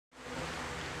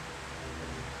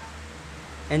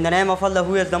In the name of Allah,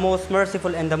 who is the most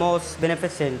merciful and the most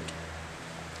beneficent.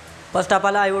 First of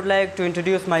all, I would like to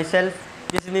introduce myself.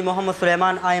 This is me, Muhammad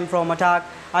Sulaiman. I am from Atak.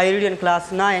 I read in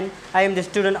class 9. I am the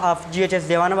student of GHS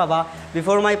Dewana Baba.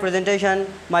 Before my presentation,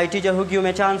 my teacher who gave me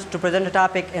a chance to present a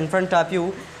topic in front of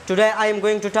you. Today, I am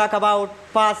going to talk about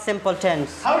past simple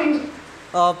tense. How do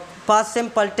you? Past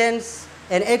simple tense,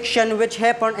 an action which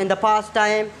happened in the past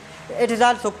time. It is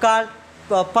also called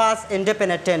past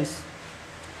indefinite tense.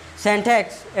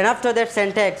 Syntax, and after that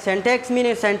syntax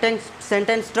means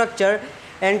sentence structure,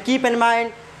 and keep in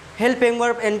mind helping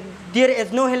verb, and there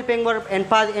is no helping verb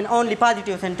in only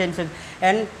positive sentences,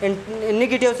 and in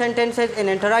negative sentences and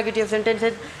interrogative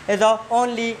sentences is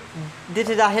only this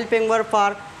is a helping verb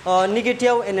for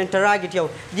negative and interrogative.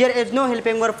 There is no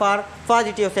helping verb for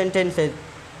positive sentences.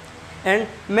 And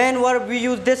main verb, we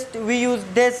use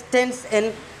this tense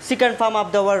in second form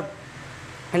of the verb.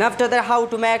 And after that, how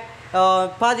to make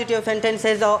positive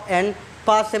sentences and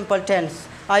past simple tense.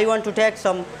 I want to take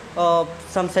some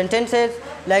sentences.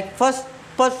 Like first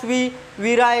we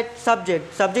write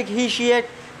subject he she it.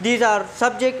 These are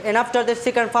subject, and after the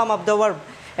second form of the verb.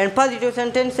 And positive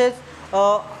sentences,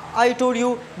 I told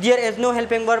you there is no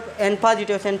helping verb in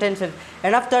positive sentences.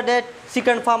 And after that,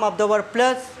 second form of the verb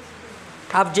plus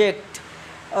object.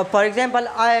 For example,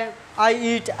 I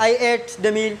ate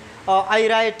the meal.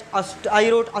 I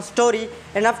wrote a story,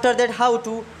 and after that, how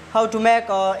to make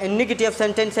in negative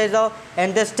sentences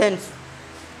and this tense.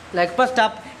 Like first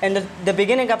up, and the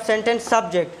beginning of sentence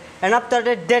subject, and after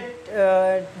that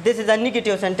this is a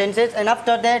negative sentences, and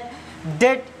after that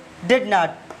did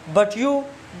not, but you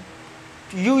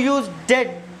use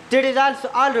did is also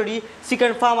already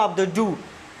second form of the do.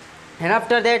 And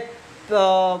after that,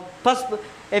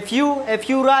 if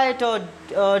you write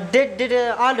did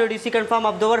already second form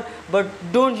of the verb, but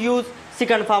don't use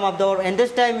second form of the verb, and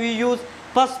this time we use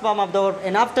first form of the verb.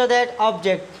 And after that,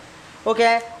 object.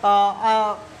 Okay,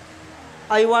 I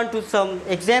want to some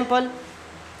example,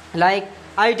 like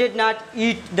I did not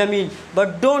eat the meal,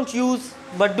 but don't use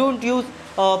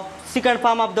second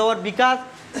form of the verb, because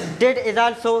did is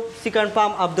also second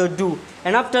form of the do.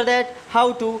 And after that,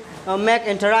 how to make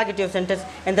interrogative sentence.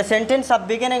 In the sentence of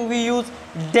beginning, we use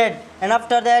did, and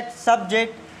after that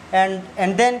subject, and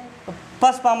then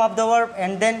first form of the verb,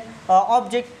 and then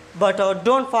object. But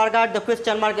don't forget the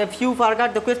question mark. If you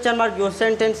forgot the question mark, your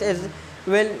sentence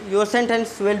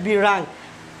will be wrong.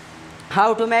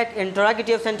 How to make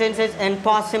interrogative sentences and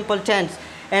past simple tense.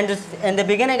 And in the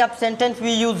beginning of sentence,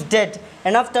 we use did,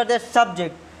 and after that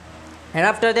subject, and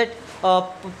after that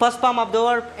first form of the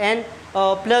verb, and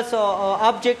plus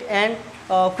object and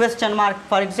question mark.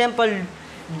 For example,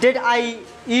 did I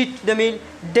eat the meal?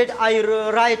 Did I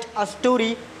write a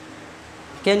story?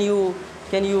 Can you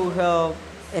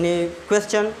any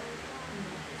question?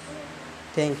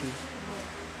 Thank you.